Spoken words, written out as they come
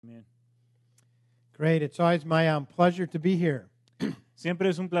Bien. Great. It's always my pleasure to be here. Siempre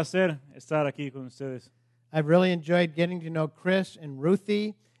es un placer estar aquí con ustedes. I've really enjoyed getting to know Chris and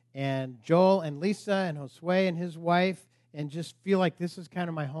Ruthie and Joel and Lisa and Josue and his wife and just feel like this is kind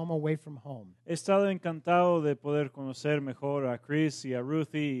of my home away from home. He estado encantado de poder conocer mejor a Chris y a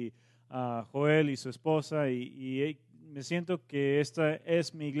Ruthie, y a Joel y su esposa, y me siento que esta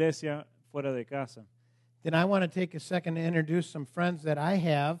es mi iglesia fuera de casa. Then I want to take a second to introduce some friends that I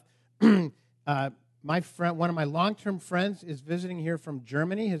have. My friend, one of my long-term friends, is visiting here from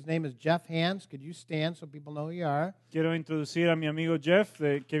Germany. His name is Jeff Hans. Could you stand so people know who you are? Quiero introducir a mi amigo Jeff,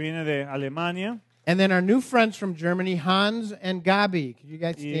 que viene de Alemania, And then our new friends from Germany, Hans and Gabi. Could you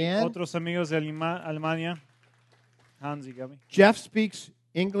guys y stand? otros amigos de Alemania, Hans y Gaby. Jeff speaks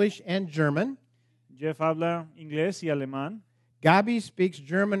English and German. Jeff habla inglés y alemán. Gabi speaks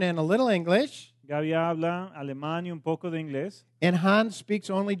German and a little English. Gaby habla alemán y un poco de inglés. And Hans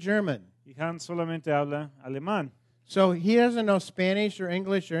speaks only German. Y Hans solamente habla alemán. So he doesn't know Spanish or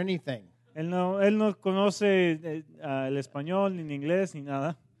English or anything. Él no conoce el español, ni el inglés, ni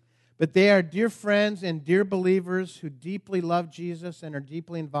nada. But they are dear friends and dear believers who deeply love Jesus and are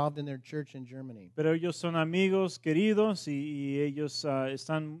deeply involved in their church in Germany. Pero ellos son amigos queridos y ellos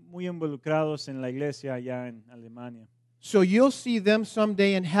están muy involucrados en la iglesia allá en Alemania. So you'll see them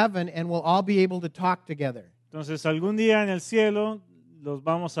someday in heaven and we'll all be able to talk together. Entonces algún día en el cielo los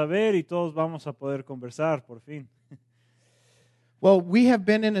vamos a ver y todos vamos a poder conversar por fin. Well, we have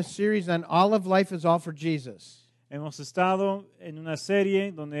been in a series on All of Life is All for Jesus. Hemos estado en una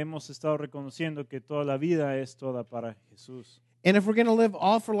serie donde hemos estado reconociendo que toda la vida es toda para Jesús. And if we're going to live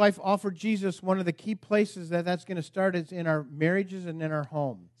all for life, all for Jesus, one of the key places that's going to start is in our marriages and in our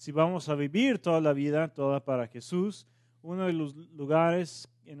home. Si vamos a vivir toda la vida toda para Jesús, uno de los lugares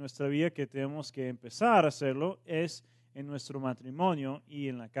en nuestra vida que tenemos que empezar a hacerlo es en nuestro matrimonio y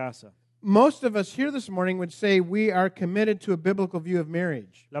en la casa. Most of us here this morning would say we are committed to a biblical view of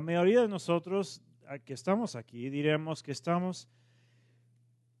marriage. La mayoría de nosotros que estamos aquí diremos que estamos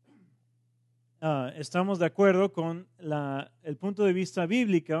de acuerdo con el punto de vista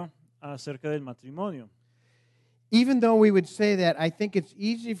bíblico acerca del matrimonio. Even though we would say that, I think it's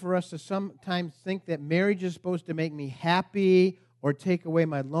easy for us to sometimes think that marriage is supposed to make me happy or take away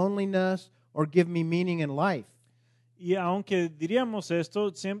my loneliness or give me meaning in life. Y aunque diríamos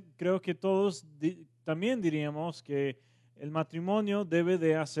esto, creo que todos también diríamos que el matrimonio debe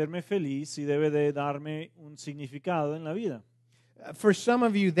de hacerme feliz y debe de darme un significado en la vida. For some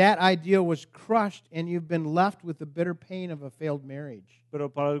of you, that ideal was crushed and you've been left with the bitter pain of a failed marriage. Pero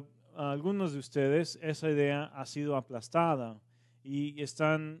para algunos de ustedes esa idea ha sido aplastada y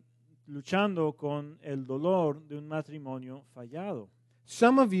están luchando con el dolor de un matrimonio fallado.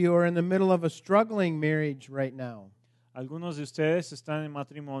 Some of you are in the middle of a struggling marriage right now. Algunos de ustedes están en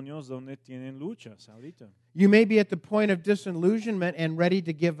matrimonios donde tienen luchas ahorita. You may be at the point of disillusionment and ready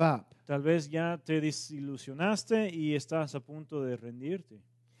to give up. Tal vez ya te desilusionaste y estás a punto de rendirte.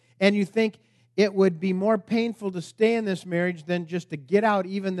 And you think it would be more painful to stay in this marriage than just to get out,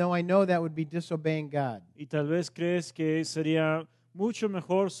 even though I know that would be disobeying God. Y tal vez crees que sería mucho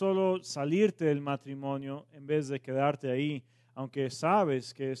mejor solo salirte del matrimonio en vez de quedarte ahí, aunque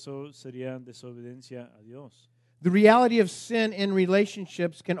sabes que eso sería desobediencia a Dios. The reality of sin in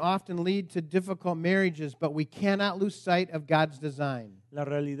relationships can often lead to difficult marriages, but we cannot lose sight of God's design. La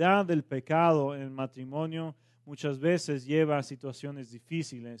realidad del pecado en el matrimonio muchas veces lleva a situaciones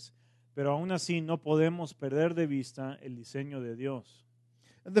difíciles, pero aún así no podemos perder de vista el diseño de Dios.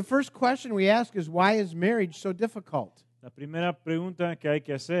 The first question we ask is, why is marriage so difficult? La primera pregunta que hay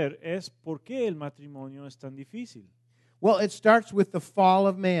que hacer es ¿por qué el matrimonio es tan difícil? Well, it starts with the fall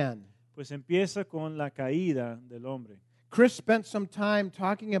of man. Pues empieza con la caída del hombre. Chris spent some time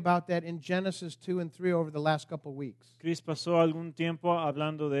talking about that in Genesis 2 and 3 over the last couple of weeks. Chris pasó algún tiempo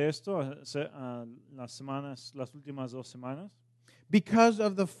hablando de esto las últimas 2 semanas. Because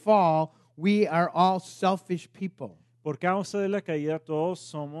of the fall, we are all selfish people. Por causa de la caída todos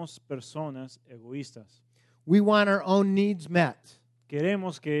somos personas egoístas. We want our own needs met.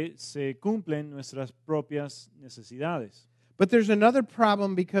 Queremos que se cumplen nuestras propias necesidades. But there's another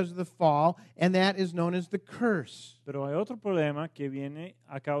problem because of the fall, and that is known as the curse. Pero hay otro problema que viene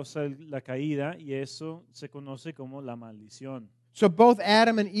a causa de la caída y eso se conoce como la maldición. So both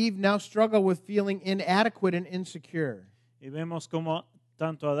Adam and Eve now struggle with feeling inadequate and insecure. Y vemos como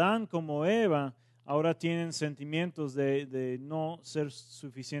tanto Adán como Eva ahora tienen sentimientos de no ser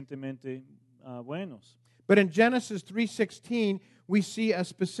suficientemente buenos. But in Genesis 3:16, we see a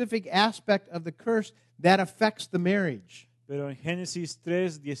specific aspect of the curse that affects the marriage. Pero en Génesis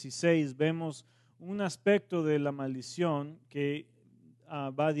 3:16 vemos un aspecto de la maldición que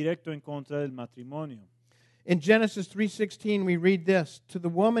va directo en contra del matrimonio. In Genesis 3:16 we read this, "To the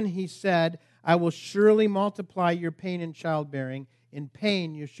woman he said, I will surely multiply your pain in childbearing. In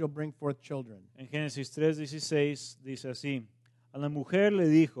pain you shall bring forth children." En Génesis 3:16 dice así: a la mujer le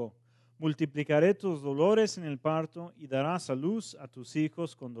dijo, multiplicaré tus dolores en el parto y darás a luz a tus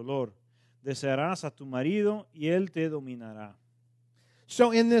hijos con dolor. Desearás a tu marido y él te dominará.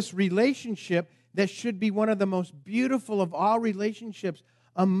 So in this relationship that should be one of the most beautiful of all relationships,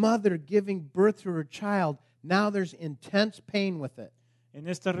 a mother giving birth to her child, now there's intense pain with it. En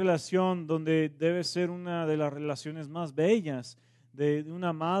esta relación donde debe ser una de las relaciones más bellas de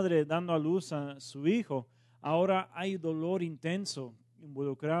una madre dando a luz a su hijo, ahora hay dolor intenso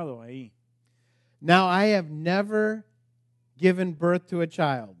involucrado ahí. Now I have never given birth to a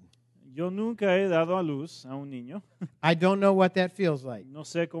child. Yo nunca he dado a luz a un niño. I don't know what that feels like. No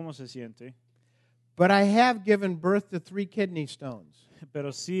sé cómo se siente, But I have given birth to 3 kidney stones.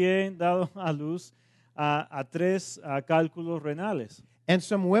 pero sí he dado a luz a 3 cálculos renales. And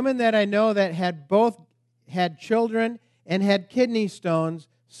some women that I know that had both had children and had kidney stones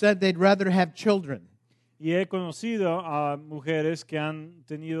said they'd rather have children. Y he conocido a mujeres que han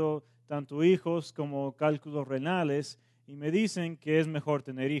tenido tanto hijos como cálculos renales y me dicen que es mejor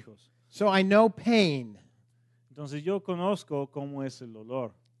tener hijos. So I know pain. Entonces yo conozco cómo es el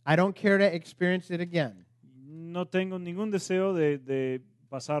dolor. I don't care to experience it again. No tengo ningún deseo de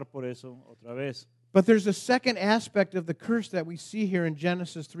pasar por eso otra vez. But there's a second aspect of the curse that we see here in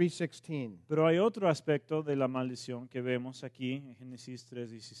Genesis 3:16. Pero hay otro aspecto de la maldición que vemos aquí en Génesis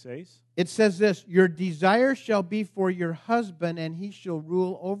 3:16. It says this, "Your desire shall be for your husband, and he shall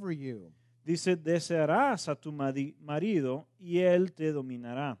rule over you." Dice, desearás a tu marido y él te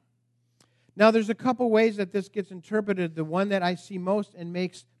dominará. Now, there's a couple ways that this gets interpreted. The one that I see most and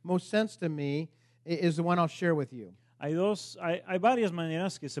makes most sense to me is the one I'll share with you. Hay varias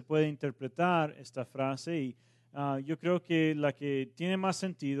maneras que se puede interpretar esta frase y yo creo que la que tiene más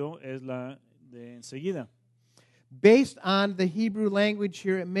sentido es la de enseguida. Based on the Hebrew language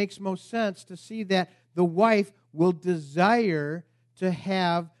here, it makes most sense to see that the wife will desire to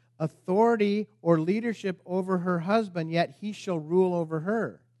have authority or leadership over her husband, yet he shall rule over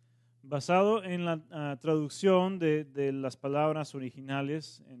her. Basado en la traducción de las palabras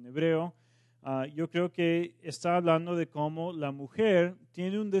originales en hebreo, yo creo que está hablando de cómo la mujer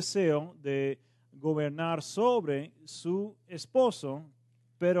tiene un deseo de gobernar sobre su esposo,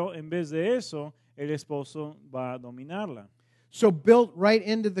 pero en vez de eso, el esposo va a dominarla. So built right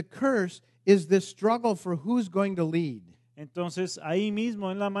into the curse is this struggle for who's going to lead. Entonces, ahí mismo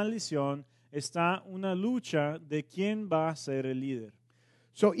en la maldición está una lucha de quién va a ser el líder.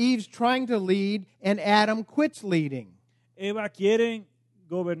 So Eve's trying to lead, and Adam quits leading. Eva quiere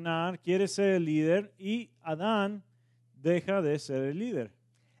gobernar, quiere ser el líder, y Adán deja de ser el líder.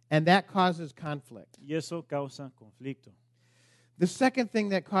 And that causes conflict. Y eso causa conflicto. The second thing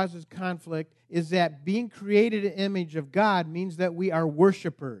that causes conflict is that being created in the image of God means that we are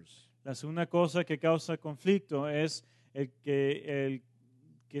worshipers. La segunda cosa que causa conflicto es el que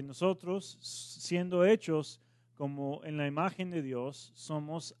nosotros, siendo hechos como en la imagen de Dios,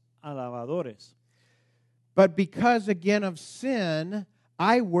 somos alabadores. But because, again, of sin,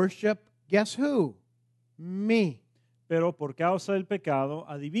 I worship, guess who? Me. Pero por causa del pecado,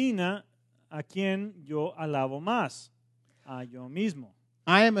 adivina a quién yo alabo más, a yo mismo.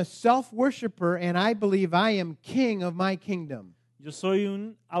 I am a self-worshiper, and I believe I am king of my kingdom. Yo soy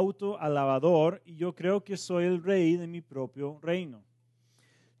un autoalabador y yo creo que soy el rey de mi propio reino.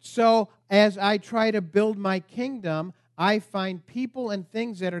 So, as I try to build my kingdom, I find people and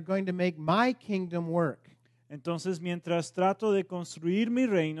things that are going to make my kingdom work. Entonces, mientras trato de construir mi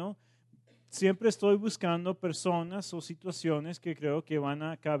reino, siempre estoy buscando personas o situaciones que creo que van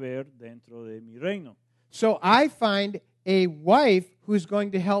a caber dentro de mi reino. So, I find a wife who's going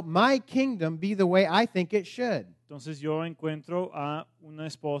to help my kingdom be the way I think it should. Entonces, yo encuentro a una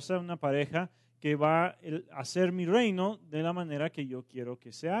esposa, una pareja, que va a hacer mi reino de la manera que yo quiero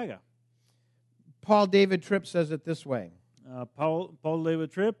que se haga. Paul David Tripp says it this way. Paul David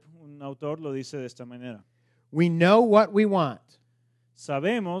Tripp, un autor, lo dice de esta manera. We know what we want,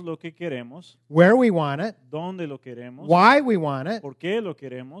 Sabemos lo que queremos, where we want it, dónde lo queremos, why we want it, por qué lo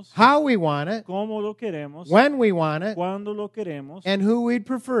queremos, how we want it, cómo lo queremos, when we want it, cuándo lo queremos and who we'd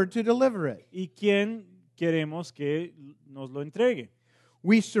prefer to deliver it. y quién queremos que nos lo entregue.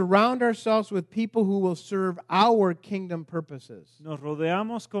 We surround ourselves with people who will serve our kingdom purposes. Nos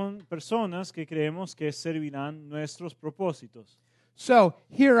rodeamos con personas que creemos que servirán nuestros propósitos. So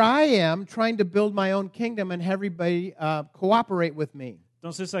here I am trying to build my own kingdom and everybody cooperate with me.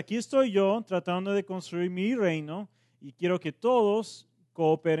 Entonces aquí estoy yo tratando de construir mi reino y quiero que todos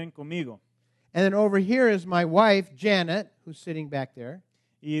cooperen conmigo. And then over here is my wife, Janet, who's sitting back there.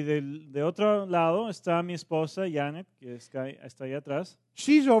 Y de otro lado está mi esposa, Janet, que está ahí atrás.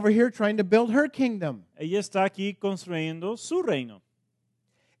 She's over here trying to build her kingdom. Ella está aquí construyendo su reino.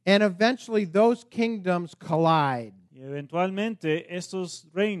 And eventually those kingdoms collide. Y eventualmente estos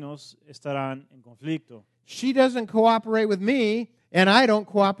reinos estarán en conflicto. She doesn't cooperate with me, and I don't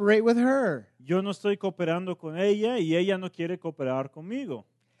cooperate with her. Yo no estoy cooperando con ella y ella no quiere cooperar conmigo.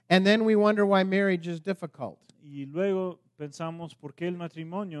 And then we wonder why marriage is difficult. Y luego pensamos por qué el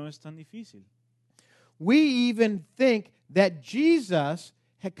matrimonio es tan difícil. We even think that Jesus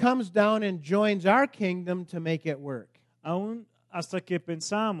comes down and joins our kingdom to make it work. Aún hasta que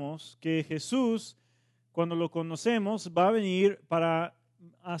pensamos que Jesús, cuando lo conocemos, va a venir para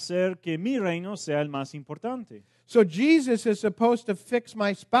hacer que mi reino sea el más importante. So Jesus is supposed to fix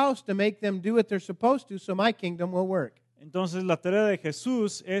my spouse to make them do what they're supposed to so my kingdom will work. Entonces la tarea de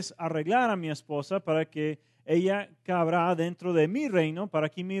Jesús es arreglar a mi esposa para que ella cabrá dentro de mi reino, para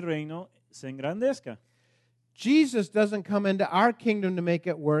que mi reino se engrandezca. Jesus doesn't come into our kingdom to make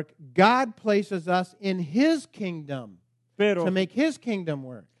it work. God places us in His kingdom to make His kingdom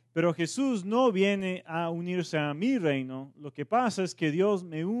work. Pero Jesús no viene a unirse a mi reino. Lo que pasa es que Dios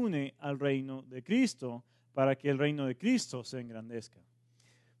me une al reino de Cristo para que el reino de Cristo se engrandezca.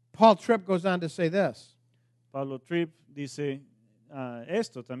 Paul Tripp goes on to say this. Pablo Tripp dice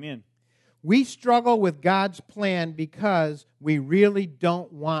esto también. We struggle with God's plan because we really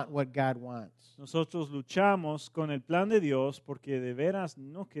don't want what God wants. Nosotros luchamos con el plan de Dios porque de veras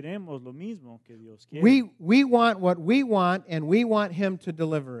no queremos lo mismo que Dios quiere. We want what we want, and we want Him to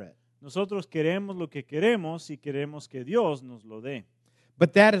deliver it. Nosotros queremos lo que queremos y queremos que Dios nos lo dé.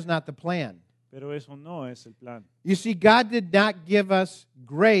 But that is not the plan. Pero eso no es el plan. You see, God did not give us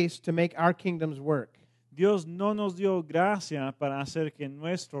grace to make our kingdoms work. Dios no nos dio gracia para hacer que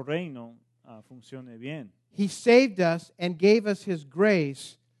nuestro reino funcione bien. He saved us and gave us His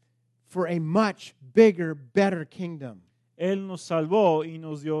grace for a much bigger, better kingdom. Él nos salvó y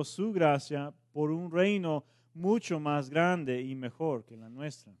nos dio su gracia por un reino mucho más grande y mejor que la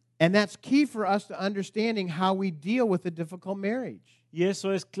nuestra. And that's key for us to understanding how we deal with a difficult marriage. Y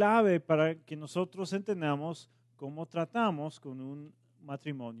eso es clave para que nosotros entendamos cómo tratamos con un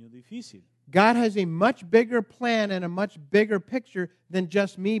matrimonio difícil. God has a much bigger plan and a much bigger picture than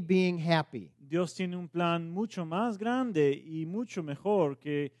just me being happy. Dios tiene un plan mucho más grande y mucho mejor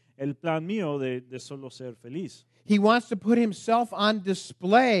que el plan mío de solo ser feliz. He wants to put Himself on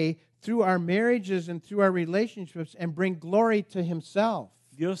display through our marriages and through our relationships and bring glory to Himself.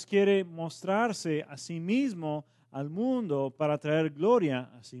 Dios quiere mostrarse a sí mismo al mundo para traer gloria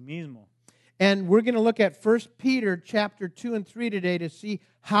a sí mismo. And we're going to look at 1 Peter chapter 2 and 3 today to see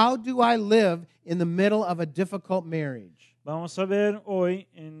how do I live in the middle of a difficult marriage. Vamos a ver hoy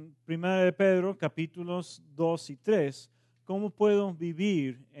en 1 de Pedro capítulos 2 y 3 cómo puedo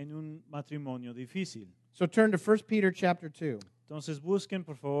vivir en un matrimonio difícil. So turn to 1 Peter chapter 2. Entonces busquen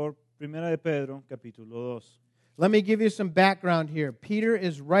por favor 1 de Pedro capítulo 2. Let me give you some background here. Peter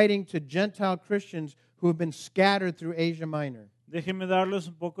is writing to Gentile Christians who have been scattered through Asia Minor. Déjenme darles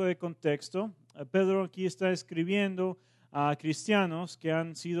un poco de contexto. Pedro aquí está escribiendo a cristianos que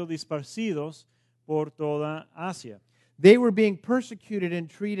han sido dispersidos por toda Asia. They were being persecuted and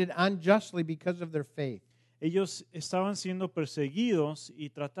treated unjustly because of their faith. Ellos estaban siendo perseguidos y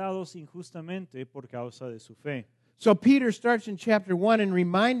tratados injustamente por causa de su fe. So Peter starts in chapter 1 and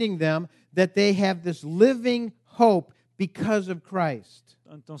reminding them that they have this living hope because of Christ.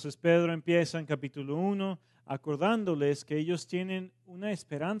 Entonces Pedro empieza en capítulo 1 acordándoles que ellos tienen una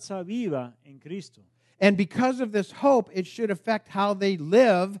esperanza viva en Cristo. And because of this hope, it should affect how they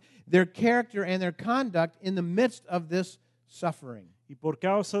live, their character and their conduct in the midst of this suffering. Y por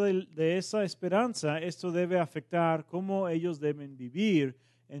causa de esa esperanza, esto debe afectar cómo ellos deben vivir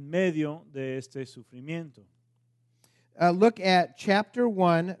en medio de este sufrimiento. Look at chapter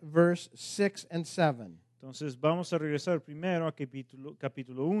 1, verse 6 and 7. Entonces vamos a regresar primero a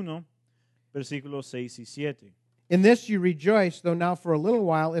capítulo 1, versículos 6 y 7. In this you rejoice, though now for a little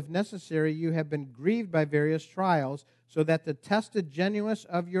while, if necessary, you have been grieved by various trials, so that the tested genuineness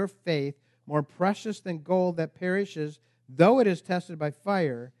of your faith, more precious than gold that perishes, though it is tested by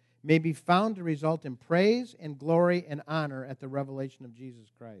fire, may be found to result in praise and glory and honor at the revelation of Jesus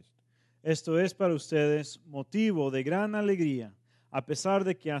Christ. Esto es para ustedes motivo de gran alegría, a pesar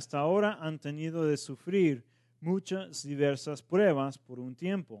de que hasta ahora han tenido de sufrir muchas diversas pruebas por un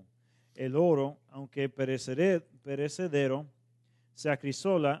tiempo. El oro, aunque perecedero, se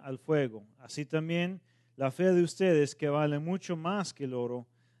acrisola al fuego. Así también la fe de ustedes, que vale mucho más que el oro,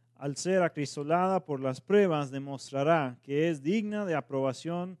 al ser acrisolada por las pruebas, demostrará que es digna de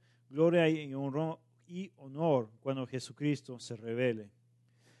aprobación, gloria y honor cuando Jesucristo se revele.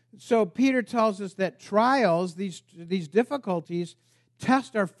 So Peter tells us that trials, these difficulties,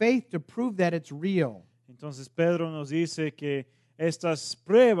 test our faith to prove that it's real. Entonces Pedro nos dice que estas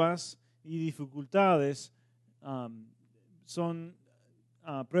pruebas y dificultades son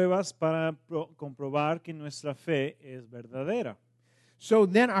pruebas para comprobar que nuestra fe es verdadera. So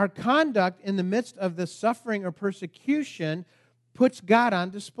then our conduct in the midst of the suffering or persecution puts God on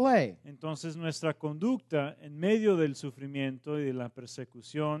display. Entonces nuestra conducta en medio del sufrimiento y de la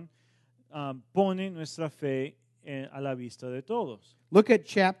persecución pone nuestra fe a la vista de todos. Look at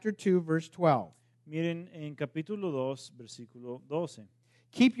chapter 2, verse 12. Miren en capítulo 2, versículo 12.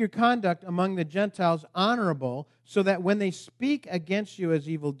 Keep your conduct among the Gentiles honorable, so that when they speak against you as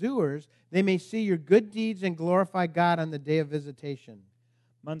evildoers, they may see your good deeds and glorify God on the day of visitation.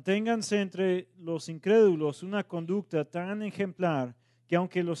 Manténganse entre los incrédulos una conducta tan ejemplar que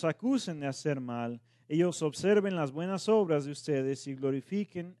aunque los acusen de hacer mal, ellos observen las buenas obras de ustedes y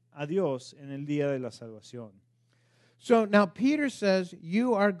glorifiquen a Dios en el día de la salvación. So now Peter says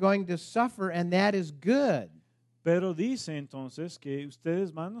you are going to suffer, and that is good. Pero dice entonces que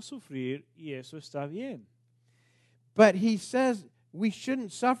ustedes van a sufrir y eso está bien. But he says we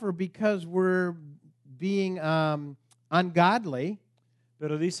shouldn't suffer because we're being ungodly.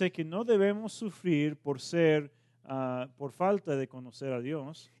 Pero dice que no debemos sufrir por por falta de conocer a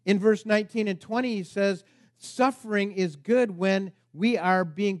Dios. In verse 19 and 20, he says, suffering is good when we are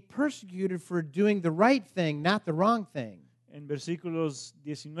being persecuted for doing the right thing, not the wrong thing. En versículos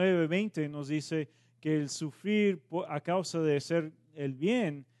 19 y 20 nos dice que el sufrir a causa de hacer el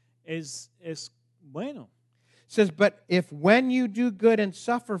bien es bueno. It says, but if when you do good and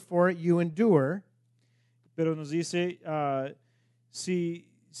suffer for it, you endure. Pero nos dice, si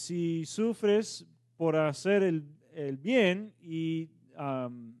sufres por hacer el bien y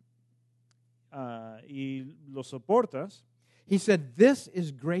lo soportas, he said, this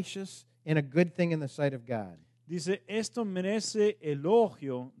is gracious and a good thing in the sight of God. dice, esto merece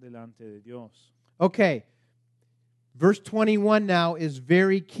elogio delante de Dios. Okay, verse 21 now is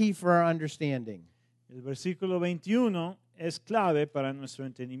very key for our understanding. El versículo 21 es clave para nuestro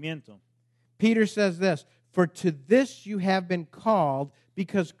entendimiento. Peter says this, for to this you have been called,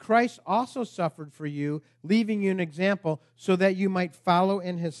 because Christ also suffered for you, leaving you an example, so that you might follow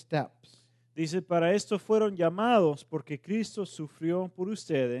in his steps. Dice, para esto fueron llamados, porque Cristo sufrió por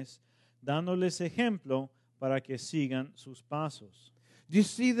ustedes, dándoles ejemplo para que sigan sus pasos. Do you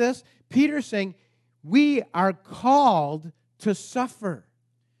see this? Peter's saying, we are called to suffer.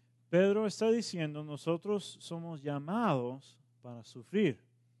 Pedro está diciendo, nosotros somos llamados para sufrir.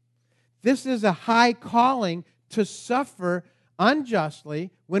 This is a high calling to suffer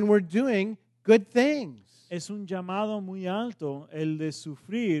unjustly when we're doing good things. Es un llamado muy alto el de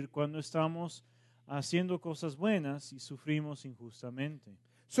sufrir cuando estamos haciendo cosas buenas y sufrimos injustamente.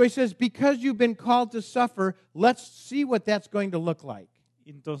 So he says, because you've been called to suffer, let's see what that's going to look like.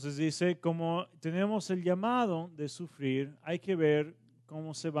 Entonces dice, como tenemos el llamado de sufrir, hay que ver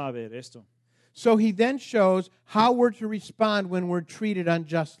cómo se va a ver esto. So he then shows how we're to respond when we're treated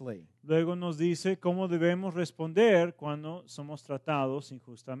unjustly. Luego nos dice cómo debemos responder cuando somos tratados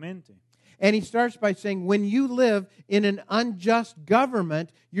injustamente. And he starts by saying, when you live in an unjust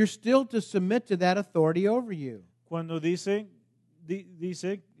government, you're still to submit to that authority over you. Cuando dice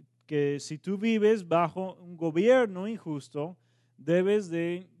que si tú vives bajo un gobierno injusto, debes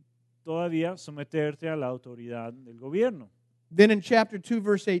de todavía someterte a la autoridad del gobierno. Then in chapter 2,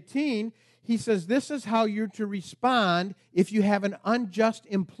 verse 18, he says, this is how you're to respond if you have an unjust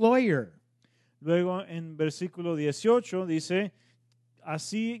employer. Luego en versículo 18 dice,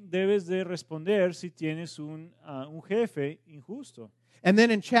 así debes de responder si tienes un jefe injusto. And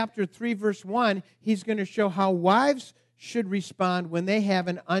then in chapter 3, verse 1, he's going to show how wives should respond when they have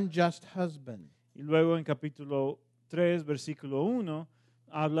an unjust husband. Y luego en capítulo 3, versículo 1,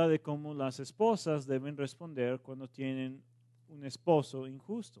 habla de cómo las esposas deben responder cuando tienen un esposo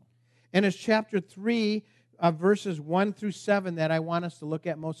injusto. And it's chapter 3, verses 1 through 7 that I want us to look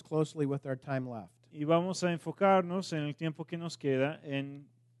at most closely with our time left. Y vamos a enfocarnos en el tiempo que nos queda en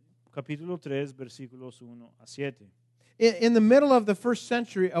capítulo 3, versículos 1 a 7. In the middle of the first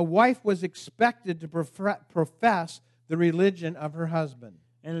century, a wife was expected to profess the religion of her husband.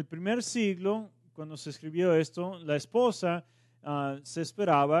 En el primer siglo, cuando se escribió esto, la esposa se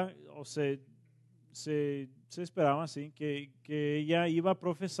esperaba, o se esperaba así, que ella iba a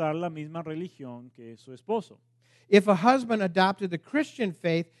profesar la misma religión que su esposo. If a husband adopted the Christian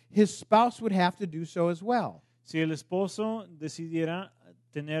faith, his spouse would have to do so as well. Si el esposo decidiera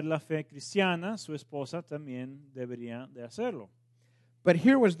tener la fe cristiana, su esposa también debería de hacerlo. But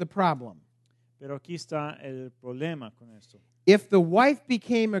here was the problem. Pero aquí está el problema con esto. If the wife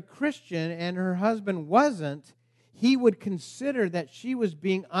became a Christian and her husband wasn't, he would consider that she was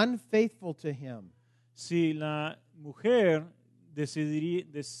being unfaithful to him. Si la mujer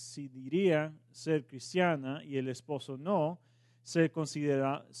decidiría ser cristiana y el esposo no, se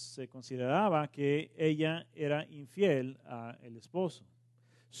consideraba que ella era infiel al esposo.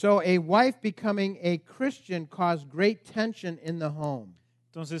 So a wife becoming a Christian caused great tension in the home.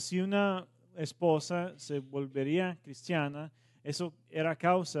 Entonces, si una esposa se volvería cristiana, eso era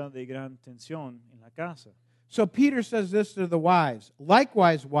causa de gran tensión en la casa. So Peter says this to the wives.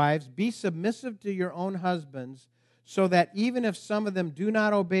 Likewise, wives, be submissive to your own husbands, so that even if some of them do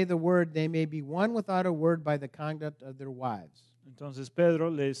not obey the word, they may be won without a word by the conduct of their wives. Entonces Pedro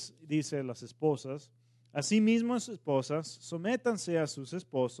les dice a las esposas, asimismo esposas, sométanse a sus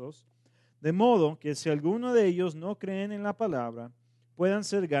esposos, de modo que si alguno de ellos no creen en la palabra, puedan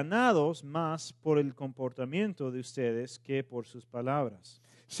ser ganados más por el comportamiento de ustedes que por sus palabras.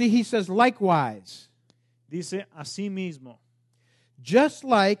 See, he says, likewise. Dice asimismo. Just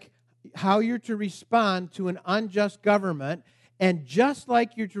like how you're to respond to an unjust government, and just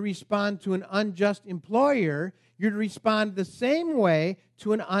like you're to respond to an unjust employer, you're to respond the same way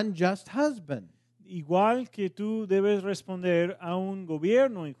to an unjust husband. Igual que tú debes responder a un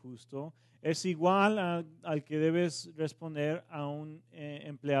gobierno injusto, es igual al que debes responder a un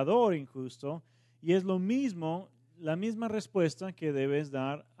empleador injusto, y es lo mismo, la misma respuesta que debes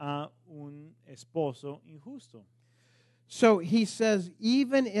dar a un esposo injusto. So he says,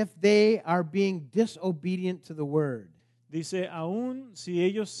 even if they are being disobedient to the word. Dice, aun si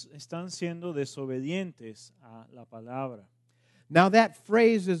ellos están siendo desobedientes a la palabra. Now that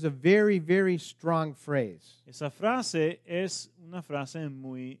phrase is a very, very strong phrase. Esa frase es una frase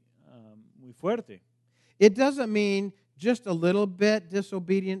muy fuerte. It doesn't mean just a little bit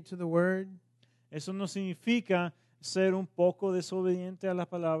disobedient to the word. Eso no significa ser un poco desobediente a la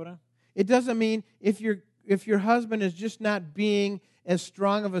palabra. It doesn't mean if your husband is just not being as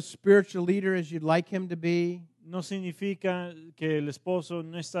strong of a spiritual leader as you'd like him to be. No significa que el esposo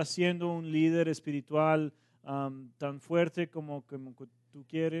no está siendo un líder espiritual tan fuerte como tú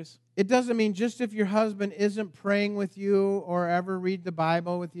quieres. It doesn't mean just if your husband isn't praying with you or ever read the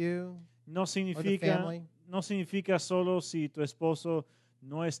Bible with you. No significa solo si tu esposo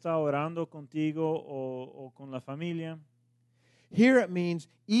no está orando contigo o con la familia. Here it means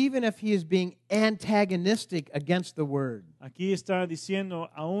even if he is being antagonistic against the word. Aquí está diciendo,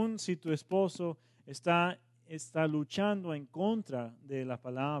 aun si tu esposo está luchando en contra de la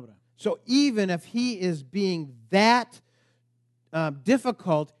palabra. So even if he is being that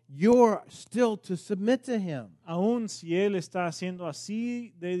difficult, you're still to submit to him. Aun si él está haciendo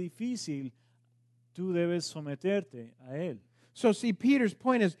así de difícil, tú debes someterte a él. So see, Peter's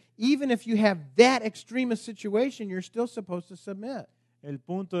point is, even if you have that extreme a situation, you're still supposed to submit. El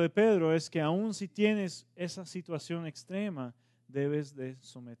punto de Pedro es que aun si tienes esa situación extrema, debes de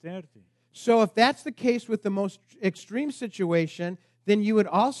someterte. So if that's the case with the most extreme situation, then you would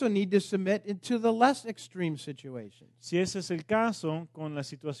also need to submit into the less extreme situation. Si ese es el caso con la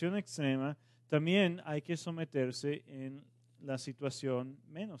situación extrema, también hay que someterse en la situación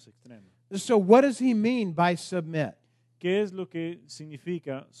menos extrema. So what does he mean by submit? ¿Qué es lo que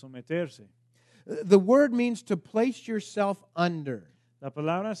significa someterse? The word means to place yourself under. La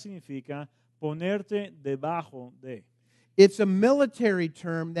palabra significa ponerte debajo de. It's a military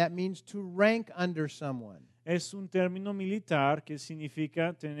term that means to rank under someone. Es un término militar que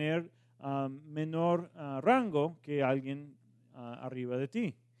significa tener menor rango que alguien arriba de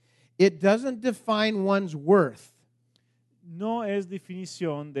ti. It doesn't define one's worth. No es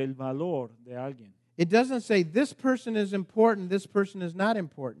definición del valor de alguien. It doesn't say this person is important, this person is not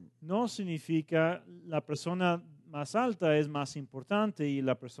important. No significa la persona más alta es más importante y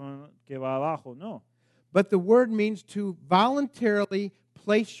la persona que va abajo no. But the word means to voluntarily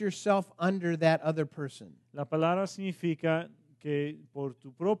place yourself under that other person. La palabra significa que por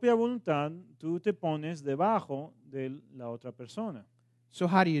tu propia voluntad tú te pones debajo de la otra persona. So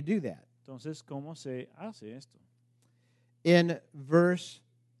how do you do that? Entonces, ¿cómo se hace esto? In verse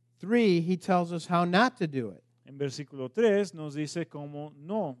 3, he tells us how not to do it. En versículo 3 nos dice cómo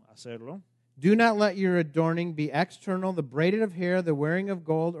no hacerlo. Do not let your adorning be external, the braiding of hair, the wearing of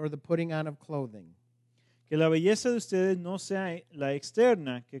gold, or the putting on of clothing. Que la belleza de ustedes no sea la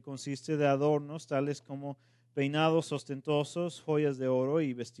externa, que consiste de adornos tales como peinados ostentosos, joyas de oro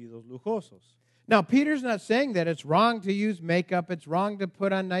y vestidos lujosos. Now, Peter's not saying that it's wrong to use makeup, it's wrong to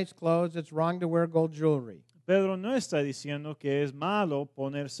put on nice clothes, it's wrong to wear gold jewelry. Pedro no está diciendo que es malo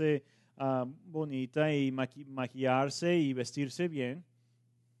ponerse bonita y maquillarse y vestirse bien.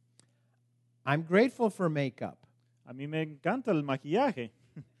 I'm grateful for makeup. A mí me encanta el maquillaje.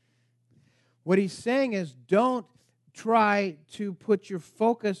 What he's saying is don't try to put your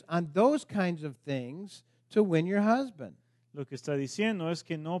focus on those kinds of things to win your husband. Lo que está diciendo es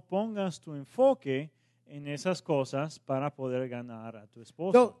que no pongas tu enfoque en esas cosas para poder ganar a tu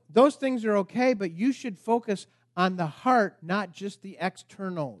esposo. Those things are okay, but you should focus on the heart, not just the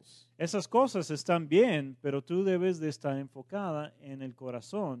externals. Esas cosas están bien, pero tú debes de estar enfocada en el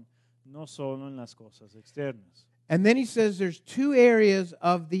corazón, no solo en las cosas externas. And then he says there's two areas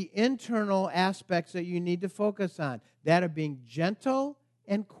of the internal aspects that you need to focus on, that of being gentle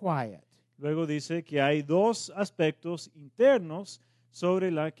and quiet. Luego dice que hay dos aspectos internos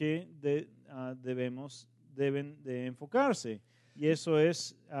sobre la que deben de enfocarse. Y eso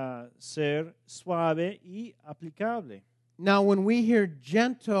es ser suave y aplicable. Now, when we hear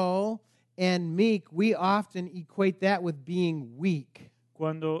gentle and meek, we often equate that with being weak.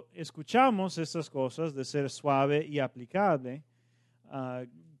 Cuando escuchamos estas cosas de ser suave y aplicable,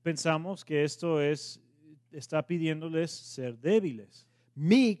 pensamos que esto está pidiéndoles ser débiles.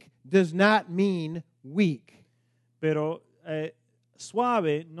 Meek does not mean weak. Pero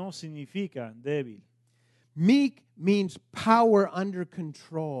suave no significa débil. Meek means power under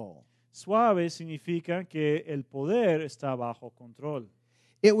control. Suave significa que el poder está bajo control.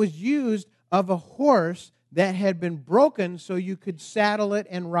 It was used of a horse that had been broken so you could saddle it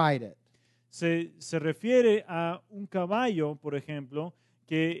and ride it. Se refiere a un caballo, por ejemplo,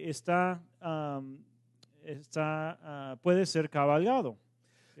 que puede ser cabalgado.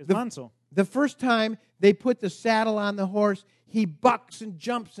 Es manso. The first time they put the saddle on the horse, he bucks and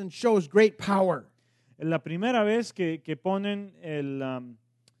jumps and shows great power. La primera vez que ponen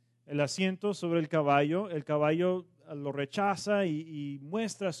el asiento sobre el caballo lo rechaza y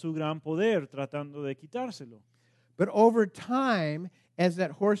muestra su gran poder tratando de quitárselo. But over time, as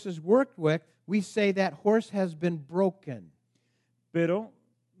that horse is worked with, we say that horse has been broken. Pero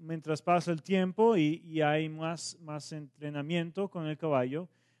mientras pasa el tiempo y hay más entrenamiento con el caballo,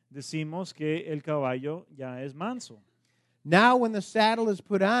 decimos que el caballo ya es manso. Now when the saddle is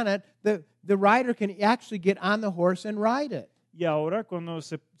put on it, the rider can actually get on the horse and ride it. Y ahora cuando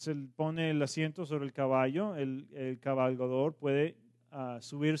se pone el asiento sobre el caballo, el cabalgador puede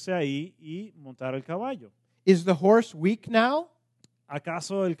subirse ahí y montar el caballo. Is the horse weak now?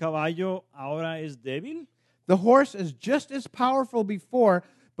 ¿Acaso el caballo ahora es débil? The horse is just as powerful before,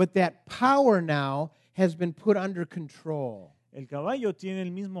 but that power now has been put under control. El caballo tiene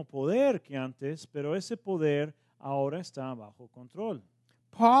el mismo poder que antes, pero ese poder ahora está bajo control.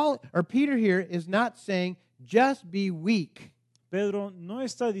 Peter here is not saying just be weak. Pedro no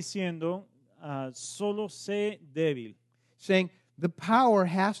está diciendo solo sé débil. Saying the power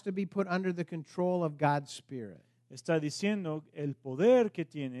has to be put under the control of God's Spirit. Está diciendo el poder que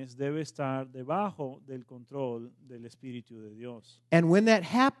tienes debe estar debajo del control del Espíritu de Dios. And when that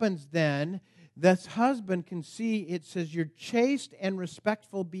happens, then the husband can see, it says, your chaste and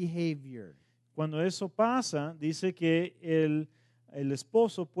respectful behavior. Cuando eso pasa, dice que el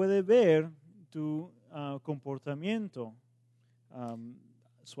esposo puede ver tu comportamiento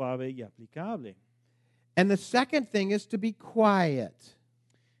suave y aplicable. And the second thing is to be quiet.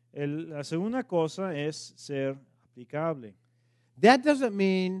 La segunda cosa es ser aplicable. That doesn't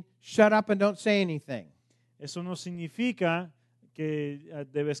mean shut up and don't say anything. Eso no significa que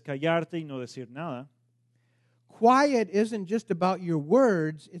debes callarte y no decir nada. Quiet isn't just about your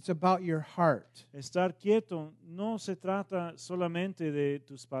words, it's about your heart. Estar quieto no se trata solamente de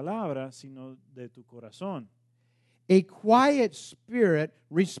tus palabras, sino de tu corazón. A quiet spirit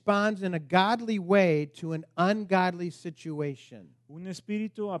responds in a godly way to an ungodly situation. Un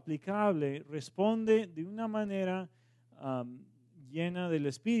espíritu aplicable responde de una manera llena del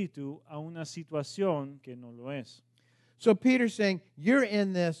espíritu a una situación que no lo es. So Peter's saying, you're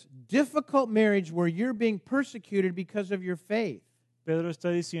in this difficult marriage where you're being persecuted because of your faith. Pedro está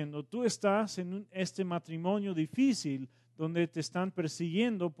diciendo, tú estás en este matrimonio difícil donde te están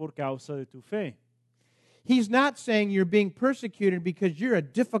persiguiendo por causa de tu fe. He's not saying you're being persecuted because you're a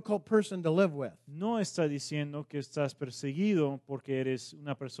difficult person to live with. No está diciendo que estás perseguido porque eres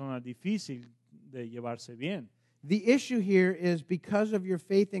una persona difícil de llevarse bien. The issue here is because of your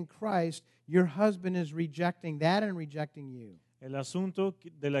faith in Christ, your husband is rejecting that and rejecting you. El asunto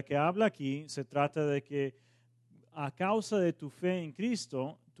de la que habla aquí se trata de que a causa de tu fe en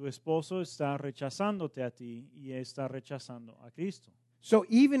Cristo, tu esposo está rechazándote a ti y está rechazando a Cristo. So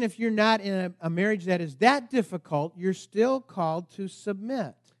even if you're not in a marriage that is that difficult, you're still called to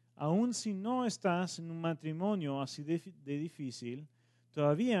submit. Aun si no estás en un matrimonio así de difícil,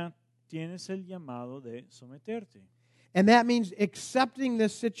 todavía tienes el llamado de someterte. And that means accepting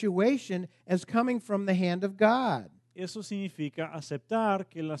this situation as coming from the hand of God. Eso significa aceptar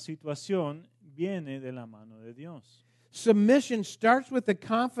que la situación viene de la mano de Dios. Submission starts with the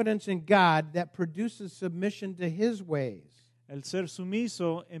confidence in God that produces submission to His ways. El ser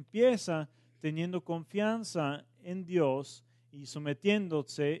sumiso empieza teniendo confianza en Dios y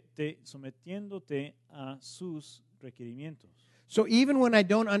sometiéndote a sus requerimientos. So even when I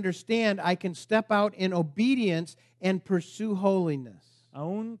don't understand, I can step out in obedience and pursue holiness.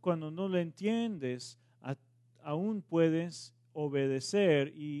 Aun cuando no lo entiendes, aún puedes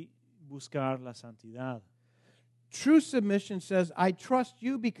obedecer y buscar la santidad. True submission says, I trust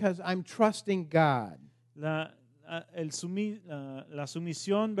you because I'm trusting God. La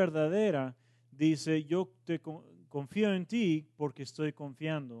sumisión verdadera dice, yo confío en ti porque estoy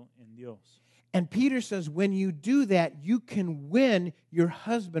confiando en Dios. And Peter says, when you do that, you can win your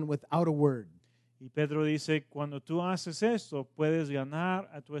husband without a word. Y Pedro dice, cuando tú haces esto, puedes ganar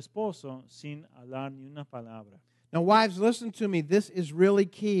a tu esposo sin hablar ni una palabra. Now, wives, listen to me. This is really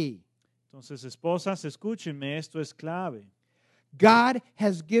key. Entonces, esposas, escúchenme, esto es clave. God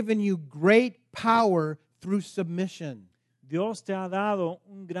has given you great power through submission. Dios te ha dado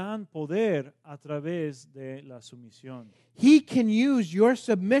un gran poder a través de la sumisión. He can use your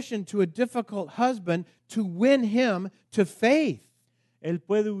submission to a difficult husband to win him to faith. Él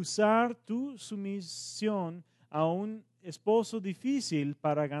puede usar tu sumisión a un esposo difícil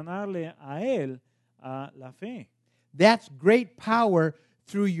para ganarle a él a la fe. That's great power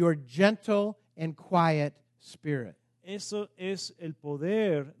through your gentle and quiet spirit. Eso es el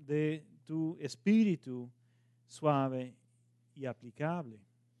poder de tu espíritu suave y aplicable.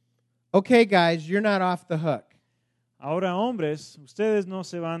 Okay, guys, you're not off the hook. Ahora, hombres, ustedes no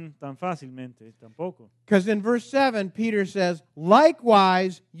se van tan fácilmente tampoco. Because in verse 7, Peter says,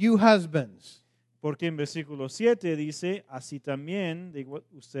 likewise, you husbands. Porque en versículo 7 dice, así también de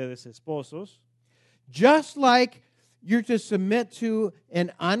ustedes esposos, just like you're to submit to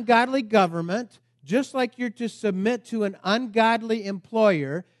an ungodly government, just like you're to submit to an ungodly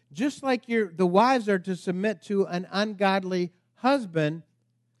employer, just like the wives are to submit to an ungodly husband,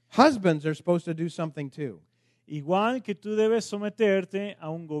 husbands are supposed to do something too. igual que tú debes someterte a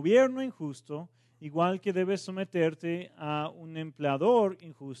un gobierno injusto, igual que debes someterte a un empleador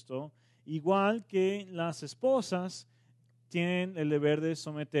injusto, igual que las esposas tienen el deber de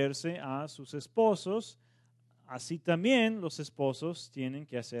someterse a sus esposos, así también los esposos tienen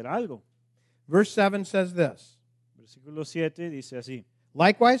que hacer algo. Verse 7 says this. Versículo 7 dice así: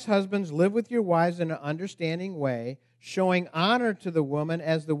 Likewise, husbands, live with your wives in an understanding way, showing honor to the woman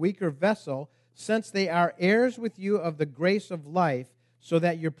as the weaker vessel, since they are heirs with you of the grace of life, so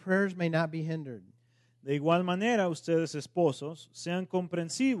that your prayers may not be hindered. De igual manera, ustedes esposos, sean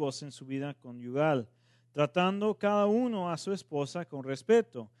comprensivos en su vida conyugal, tratando cada uno a su esposa con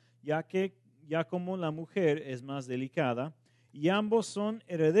respeto, ya como la mujer es más delicada, y ambos son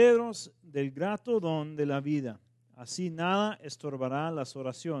herederos del grato don de la vida. Así nada estorbará las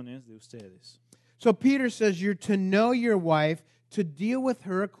oraciones de ustedes. So Peter says you're to know your wife, to deal with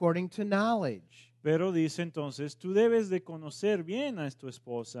her according to knowledge. Pero dice entonces, tú debes de conocer bien a tu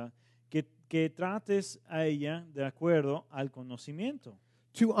esposa, que trates a ella de acuerdo al conocimiento,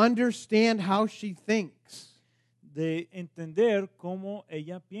 To understand how she thinks. de entender cómo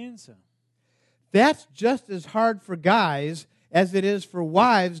ella piensa. That's just as hard for guys as it is for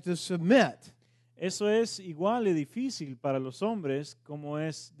wives to submit. Eso es igual de difícil para los hombres como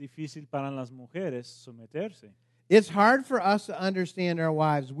es difícil para las mujeres someterse. It's hard for us to understand our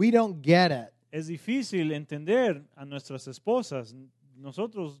wives. We don't get it. Es difícil entender a nuestras esposas.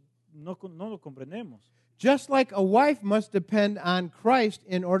 Nosotros no lo comprendemos. Just like a wife must depend on Christ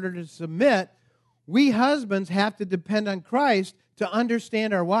in order to submit, we husbands have to depend on Christ to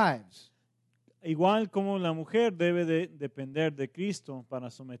understand our wives. Igual como la mujer debe de depender de Cristo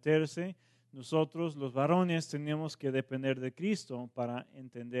para someterse, nosotros los varones tenemos que depender de Cristo para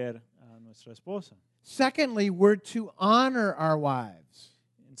entender a nuestra esposa. Secondly, we're to honor our wives.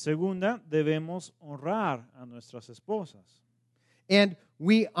 En segunda, debemos honrar a nuestras esposas. And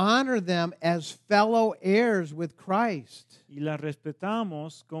we honor them as fellow heirs with Christ. Y las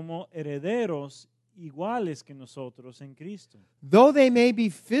respetamos como herederos iguales que nosotros en Cristo. Though they may be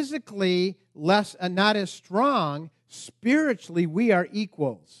physically less and not as strong, spiritually we are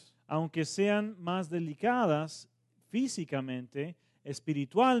equals. Aunque sean más delicadas físicamente,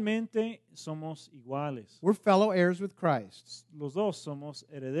 espiritualmente somos iguales. We're fellow heirs with Christ. Los dos somos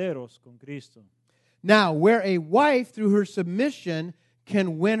herederos con Cristo. Now, where a wife, through her submission,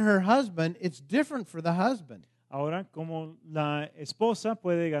 can win her husband, it's different for the husband. Ahora, como la esposa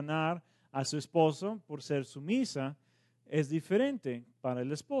puede ganar a su esposo por ser sumisa, es diferente para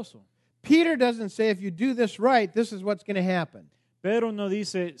el esposo. Peter doesn't say if you do this right, this is what's going to happen. Pero no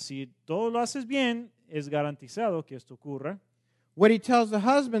dice, si todo lo haces bien, es garantizado que esto ocurra. What he tells the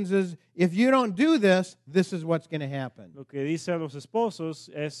husbands is, if you don't do this, this is what's going to happen. Lo que dice a los esposos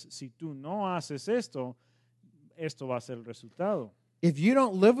es, si tú no haces esto, esto va a ser el resultado. If you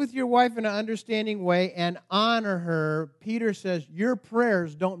don't live with your wife in an understanding way and honor her, Peter says, your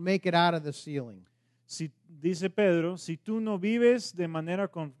prayers don't make it out of the ceiling. Si, dice Pedro, si tú no vives de manera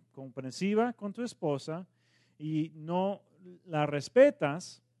comprensiva con tu esposa y no la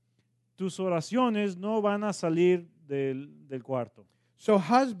respetas, tus oraciones no van a salir del cuarto. So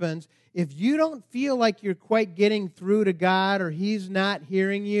husbands, if you don't feel like you're quite getting through to God or He's not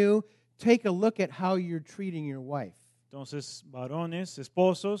hearing you, take a look at how you're treating your wife. Entonces, varones,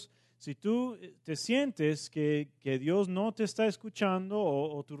 esposos, si tú te sientes que Dios no te está escuchando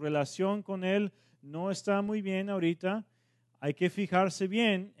o tu relación con Él no está muy bien ahorita, hay que fijarse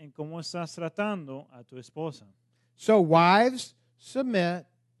bien en cómo estás tratando a tu esposa. So wives, submit,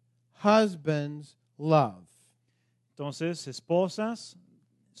 husbands, love. Entonces, esposas,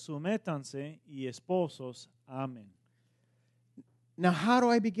 sométanse y esposos, amen. Now, how do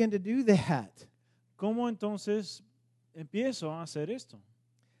I begin to do that? ¿Cómo entonces empiezo a hacer esto?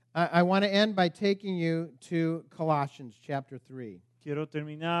 I want to end by taking you to Colossians chapter 3. Quiero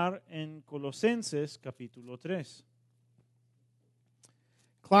terminar en Colosenses capítulo 3.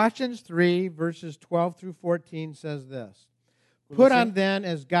 Colossians 3, verses 12 through 14 says this. Put on then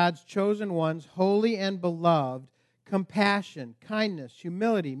as God's chosen ones, holy and beloved, compassion, kindness,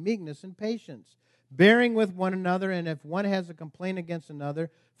 humility, meekness, and patience, bearing with one another, and if one has a complaint against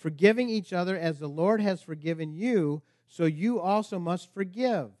another, forgiving each other as the Lord has forgiven you, so you also must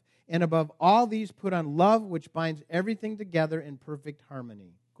forgive. And above all these, put on love, which binds everything together in perfect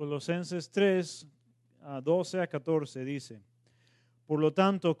harmony. Colosenses 3, 12 a 14 dice, por lo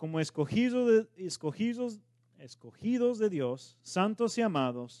tanto, como escogidos de Dios, santos y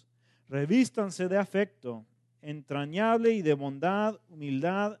amados, revístanse de afecto entrañable y de bondad,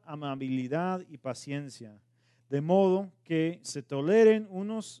 humildad, amabilidad y paciencia, de modo que se toleren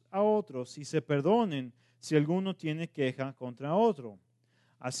unos a otros y se perdonen si alguno tiene queja contra otro.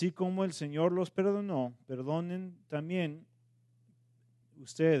 Así como el Señor los perdonó, perdonen también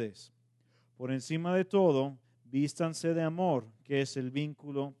ustedes. Por encima de todo, vístanse de amor, que es el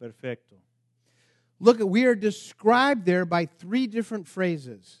vínculo perfecto. Look, we are described there by three different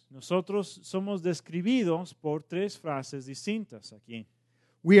phrases. Nosotros somos describidos por tres frases distintas aquí.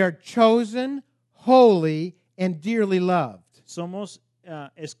 We are chosen, holy, and dearly loved. Somos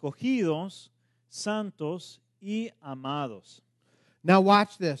escogidos, santos y amados. Now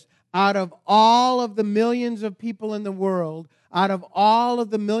watch this. Out of all of the millions of people in the world, out of all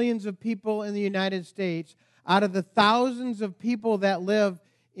of the millions of people in the United States, out of the thousands of people that live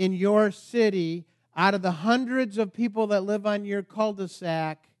in your city, out of the hundreds of people that live on your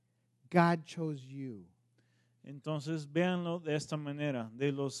cul-de-sac, God chose you. Entonces, véanlo de esta manera.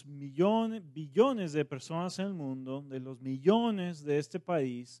 De los billones de personas en el mundo, de los millones de este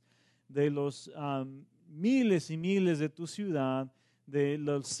país, de los miles y miles de tu ciudad, de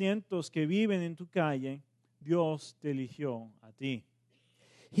los cientos que viven en tu calle, Dios te eligió a ti.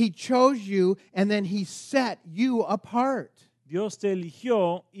 He chose you, and then He set you apart. Dios te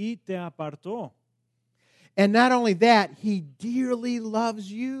eligió y te apartó. And not only that, He dearly loves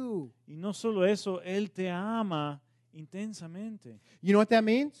you. Y no solo eso, Él te ama intensamente. You know what that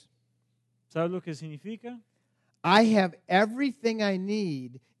means? ¿Sabes lo que significa? I have everything I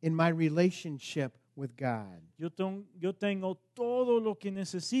need in my relationship with God. Yo tengo todo lo que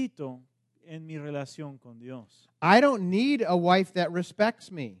necesito en mi relación con Dios. I don't need a wife that respects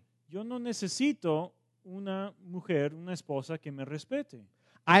me. Yo no necesito una mujer, una esposa que me respete.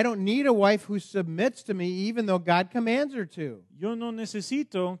 I don't need a wife who submits to me even though God commands her to. Yo no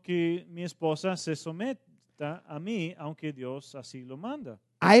necesito que mi esposa se someta a mí, aunque Dios así lo manda.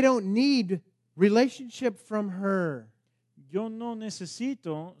 I don't need relationship from her. Yo no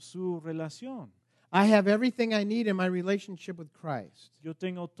necesito su relación. I have everything I need in my relationship with Christ. Yo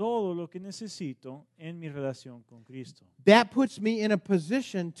tengo todo lo que necesito en mi relación con Cristo. That puts me in a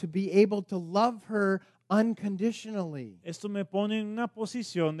position to be able to love her unconditionally. Esto me pone en una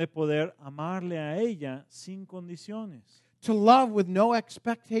posición de poder amarle a ella sin condiciones. To love with no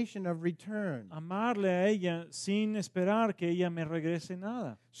expectation of return. Amarle a ella sin esperar que ella me regrese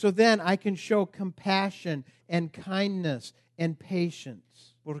nada. So then I can show compassion and kindness and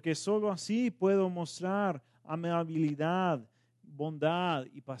patience. Porque solo así puedo mostrar amabilidad, bondad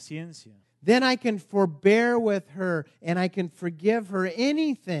y paciencia. Then I can forbear with her and I can forgive her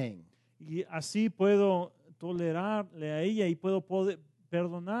anything. Y así puedo tolerarle a ella y puedo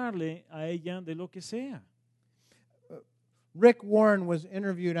perdonarle a ella de lo que sea. Rick Warren was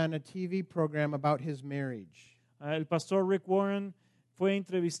interviewed on a TV program about his marriage. El pastor Rick Warren fue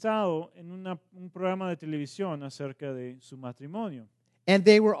entrevistado en un programa de televisión acerca de su matrimonio. And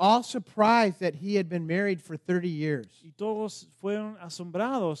they were all surprised that he had been married for 30 years. Y todos fueron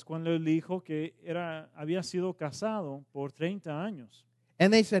asombrados cuando él dijo que había sido casado por 30 años.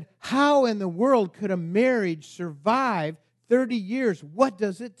 And they said, how in the world could a marriage survive 30 years? What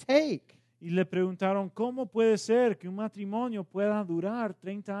does it take? Y le preguntaron, ¿cómo puede ser que un matrimonio pueda durar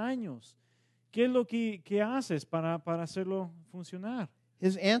 30 años? ¿Qué es lo que haces para hacerlo funcionar?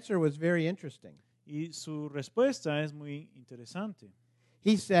 His answer was very interesting. Y su respuesta es muy interesante.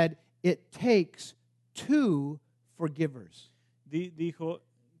 He said, it takes two forgivers. Dijo,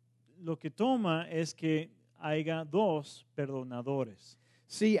 lo que toma es que haya dos perdonadores.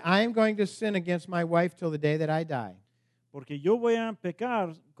 See, I am going to sin against my wife till the day that I die. Porque yo voy a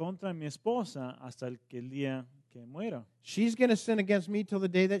pecar contra mi esposa hasta el día que muera. She's going to sin against me till the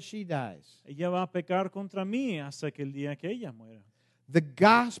day that she dies. Ella va a pecar contra mí hasta el día que ella muera. The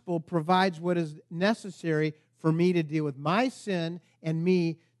gospel provides what is necessary for me to deal with my sin and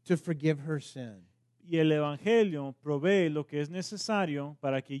me to forgive her sin. Y el evangelio provee lo que es necesario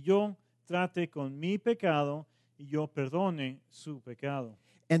para que yo trate con mi pecado y yo perdone su pecado.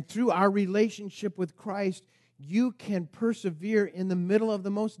 And through our relationship with Christ, you can persevere in the middle of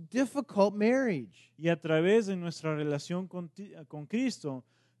the most difficult marriage. Y a través de nuestra relación con Cristo,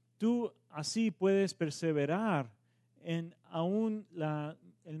 tú así puedes perseverar en aún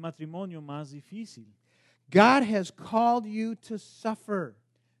el matrimonio más difícil. God has called you to suffer.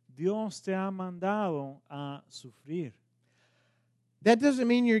 Dios te ha mandado a sufrir. That doesn't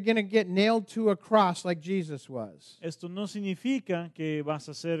mean you're going to get nailed to a cross like Jesus was. Esto no significa que vas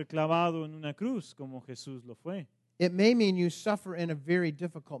a ser clavado en una cruz como Jesús lo fue. It may mean you suffer in a very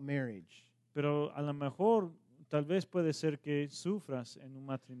difficult marriage. Pero a lo mejor, tal vez puede ser que sufras en un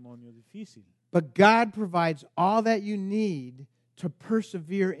matrimonio difícil. But God provides all that you need to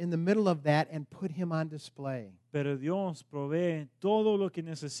persevere in the middle of that and put Him on display. Pero Dios provee todo lo que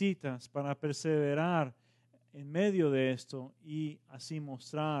necesitas para perseverar en medio de esto y así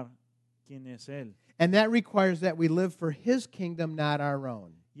mostrar quién es Él. And that requires that we live for His kingdom, not our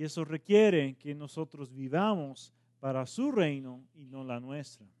own. Y eso requiere que nosotros vivamos para su reino y no la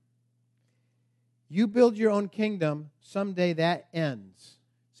nuestra. You build your own kingdom, someday that ends.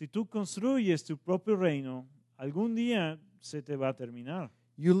 Si tú construyes tu propio reino, algún día se te va a terminar.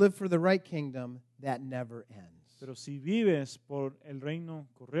 You live for the right kingdom, that never ends. Pero si vives por el reino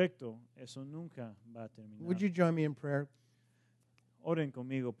correcto, eso nunca va a terminar. Would you join me in prayer? Oren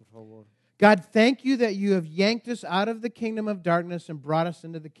conmigo, por favor. God, thank you that you have yanked us out of the kingdom of darkness and brought us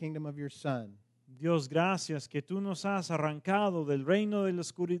into the kingdom of your Son. Dios, gracias que tú nos has arrancado del reino de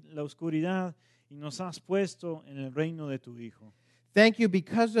la oscuridad y nos has puesto en el reino de tu Hijo. Thank you,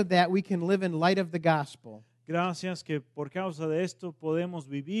 because of that, we can live in light of the gospel. Gracias que por causa de esto podemos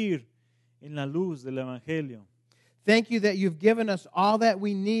vivir en la luz del Evangelio. Thank you that you've given us all that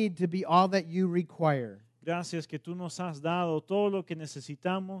we need to be all that you require. Gracias que tú nos has dado todo lo que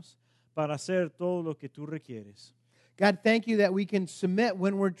necesitamos para hacer todo lo que tú requieres. God, thank you that we can submit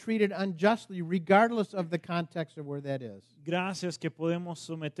when we're treated unjustly, regardless of the context of where that is. Gracias que podemos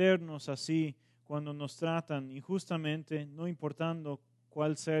someternos así cuando nos tratan injustamente, no importando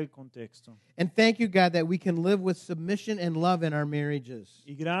cuál sea el contexto. And thank you, God, that we can live with submission and love in our marriages.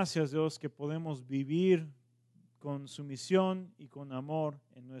 Y gracias, Dios, que podemos vivir con sumisión y con amor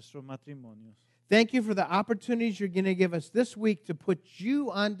en nuestros matrimonios. Thank you for the opportunities you're going to give us this week to put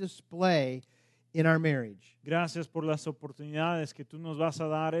you on display in our marriage. Gracias por las oportunidades que tú nos vas a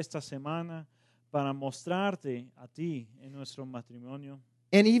dar esta semana para mostrarte a ti en nuestro matrimonio.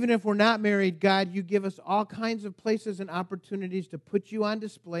 And even if we're not married, God, you give us all kinds of places and opportunities to put you on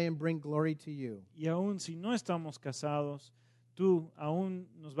display and bring glory to you. Y aún si no estamos casados, tú aún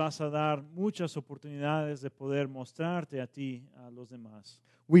nos vas a dar muchas oportunidades de poder mostrarte a ti, a los demás.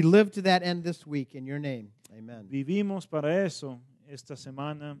 We live to that end this week in your name. Amen. Vivimos para eso esta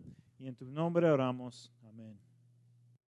semana y en tu nombre oramos. Amén.